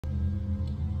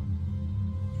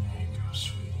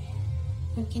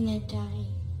We're gonna die,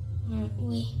 aren't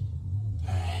we?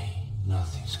 Hey,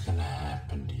 nothing's gonna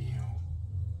happen to you.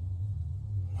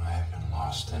 I haven't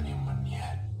lost anyone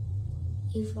yet.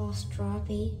 You've lost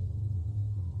Robbie.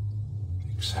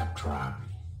 Except Robbie.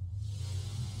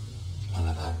 None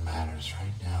of that matters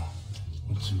right now.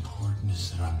 What's important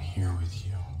is that I'm here with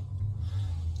you.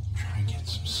 Try and get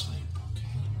some sleep, okay?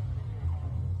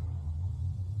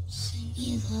 Sing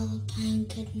me a lullaby and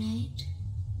good night.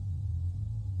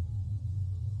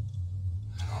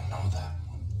 I don't know that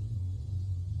one.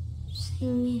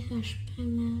 Sing me Hush by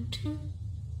Mountain.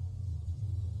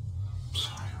 I'm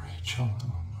sorry, Rachel. I don't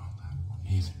know that one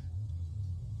either.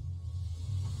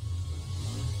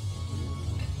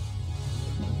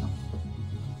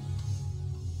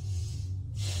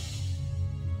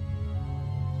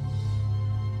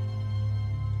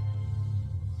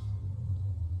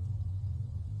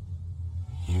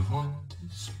 You want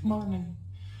this money,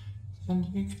 then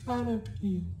you gotta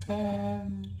be a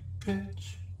bad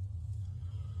bitch.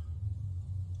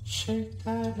 Shake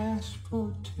that ass for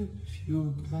a tip if you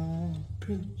a bad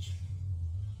bitch.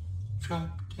 Drop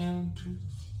down to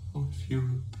the floor if you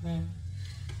a bad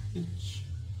bitch.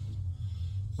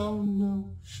 Oh no,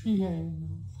 she ain't no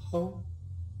hoe.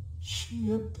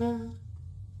 She a bad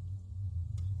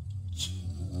bitch.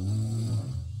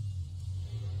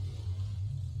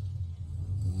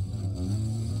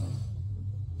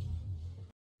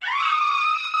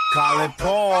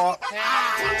 Collipark.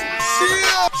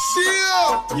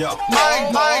 Chill. Yeah.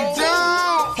 Mike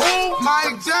down.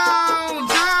 Mike down.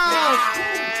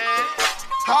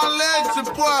 Holla at your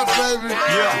boy, baby.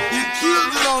 Yeah. You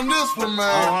killed it on this one,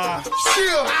 man.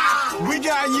 Chill. We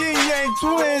got Ying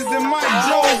twins and Mike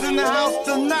Jones in the house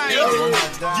tonight. Yeah.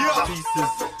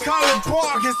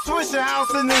 Collipark and Swisher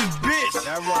House in this bitch.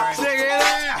 That's right. Check it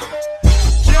out.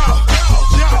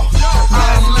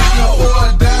 I'm looking for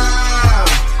a dime.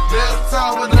 That's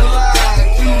top of the line.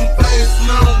 Cute face,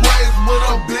 little waist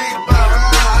with a big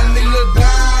behind. I need a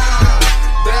dime.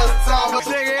 That's top of.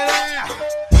 Check it out.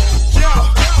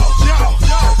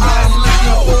 I'm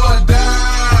looking for a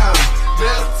dime.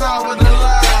 That's top of the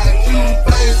line. Cute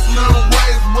face, little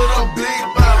waist with a big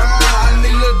behind. I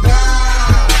need a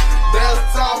dime. That's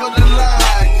top of the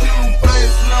line. Cute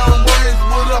face, little waist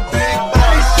with a big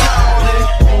behind.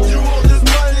 You want this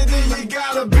money, then you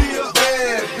gotta be a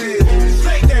Bad bitch.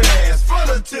 shake that ass for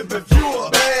the tip if you a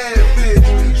Bad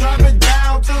bitch. drop it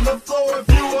down to the floor if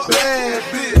you a Bad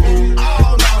bitch.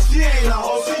 Oh no, she ain't a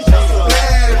hoe, she just a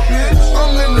Bad bitch.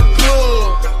 I'm in the club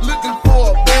looking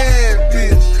for a bad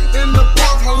bitch. In the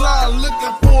parking lot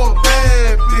looking for a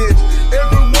bad bitch.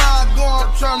 Everywhere I go, I'm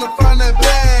trying to find that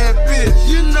bad bitch.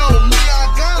 You know me, I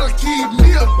gotta keep me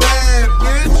a bad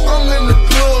bitch. I'm in the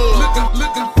club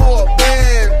looking for a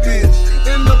bad bitch.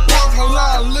 In the parking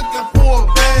lot looking for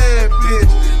a bad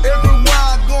bitch. Everywhere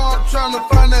I go, I'm trying to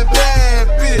find that bad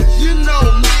bitch. You know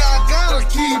me, I gotta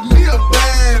keep me a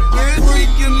bad bitch.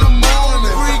 Freak in the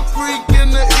morning, freak in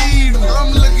the evening.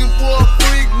 I'm looking for a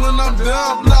freak when I'm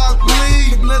done block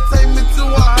bleeding. Now take me to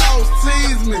a house,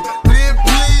 tease me, then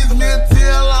please me and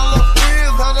tell all her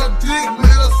friends how the dick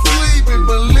made her sleeping.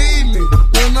 Believe me,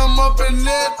 when I'm up in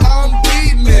that, I'm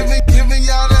beating it. Giving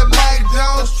y'all that Mike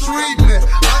Jones treatment.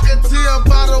 I can tell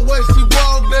by the way she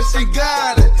walk that she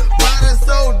got it. Body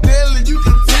so deadly, you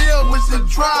can tell when she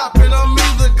drop it. I'm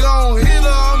either gon' hit her,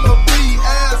 I'ma be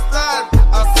ass out.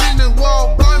 I seen it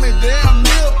walk by me, damn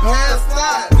near passed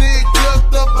out. Then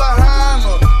clipped up behind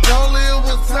her. Only it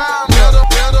was time.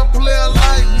 Better player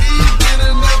like me, get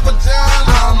in that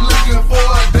vagina. I'm looking for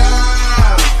a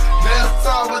dime. That's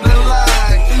top of the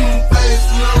line. Cute face,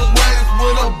 little waist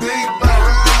with a big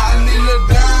behind. I need a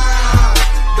dime.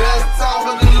 That's top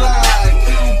of the line.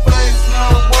 Cute face,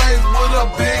 little waist with a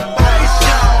big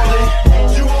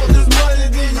behind. You want this money,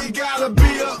 then you gotta be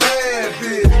a Bad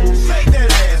bitch. shake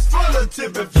that ass for the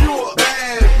tip if you a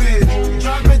Bad bitch.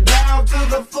 drop it down to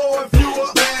the floor if you a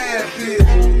Bad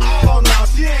bitch. Oh no,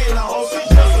 she ain't a hoe, she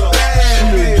just a Bad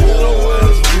bitch. Ghetto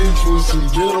ass bitch with some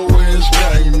ghetto ass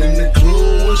game. In the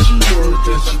club where she work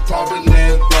and she poppin'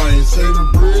 that thing. Say the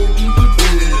bread get the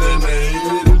bed and the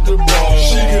head at the bar.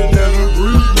 She can never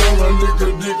breathe on a nigga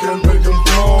dick and make him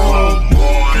fall.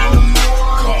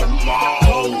 come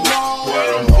on.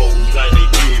 Where them hoes like they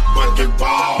get bucket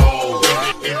balls.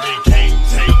 If they can't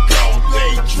take off,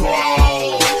 they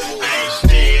draw. Ain't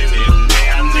standing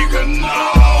there, nigga, no.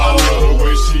 I love the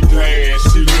way she dance.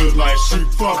 She look like she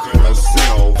fucking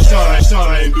herself.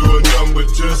 Shawty ain't doing nothing but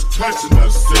just touching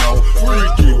herself.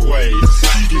 Freaky ways.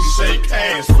 She can shake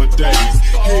ass for days.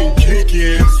 Can kick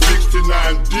in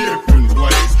 69 different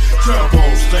ways. Jump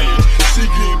on stage. She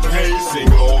get paid,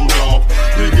 sing hold off.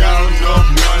 They got enough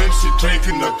money, she take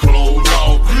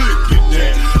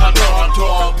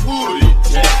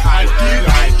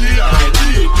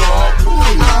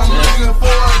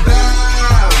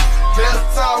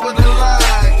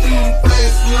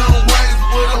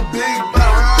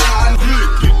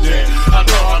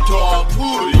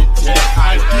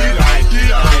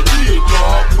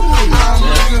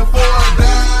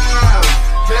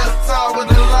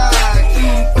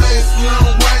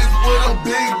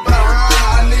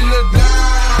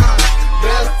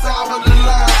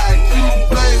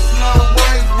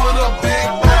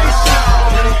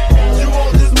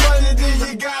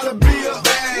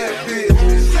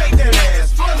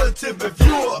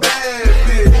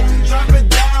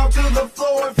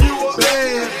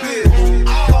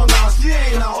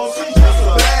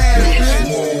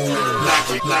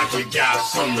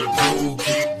the pool,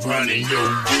 keep running your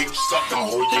dick, sucker,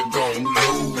 or you gon'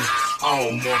 lose. I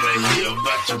don't wanna hear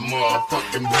about your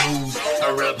motherfucking blues.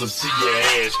 I'd rather see your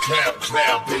ass clap,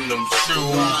 clap in them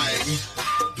shoes.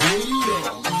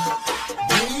 Damn,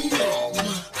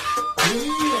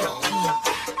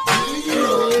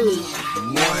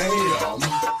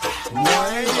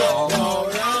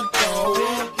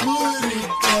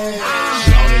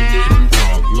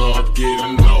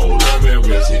 getting low, love it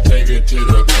when she take it to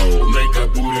the cold, make her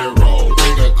booty roll,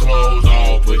 take her clothes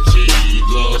off, but she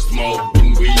love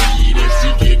smoking weed, and she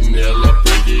getting hella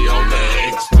pretty on the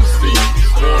ecstasy.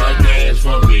 Wanna dance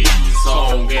for me,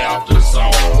 song after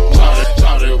song.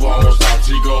 Shawty won't stop,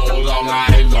 she goes all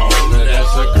night long, and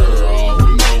that's a girl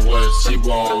who know what she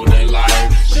want in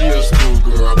life. She a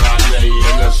schoolgirl by day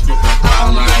and a stripper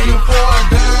by night. I'm looking for a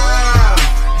dime,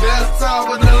 that's top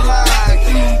of the line.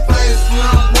 Cute face,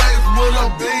 slim waist with a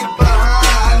big behind.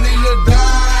 I need a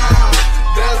dime,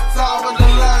 that's top of the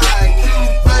line.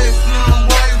 Cute face, slim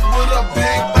waist with a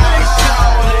big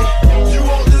behind. You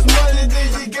want this money, then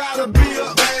you gotta be a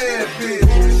Bad bitch,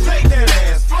 shake that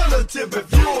ass from the tip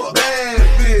if you a bad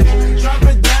bitch, drop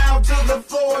it down to the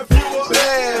floor if you a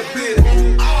bad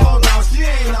bitch, oh no, she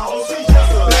ain't a hoe, she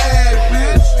just a bad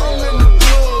bitch. I'm in the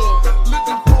club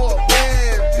looking for a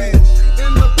bad bitch.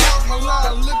 In the parking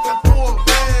lot looking for a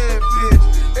bad bitch.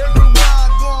 Everywhere I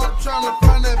go, I'm trying to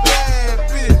find that bad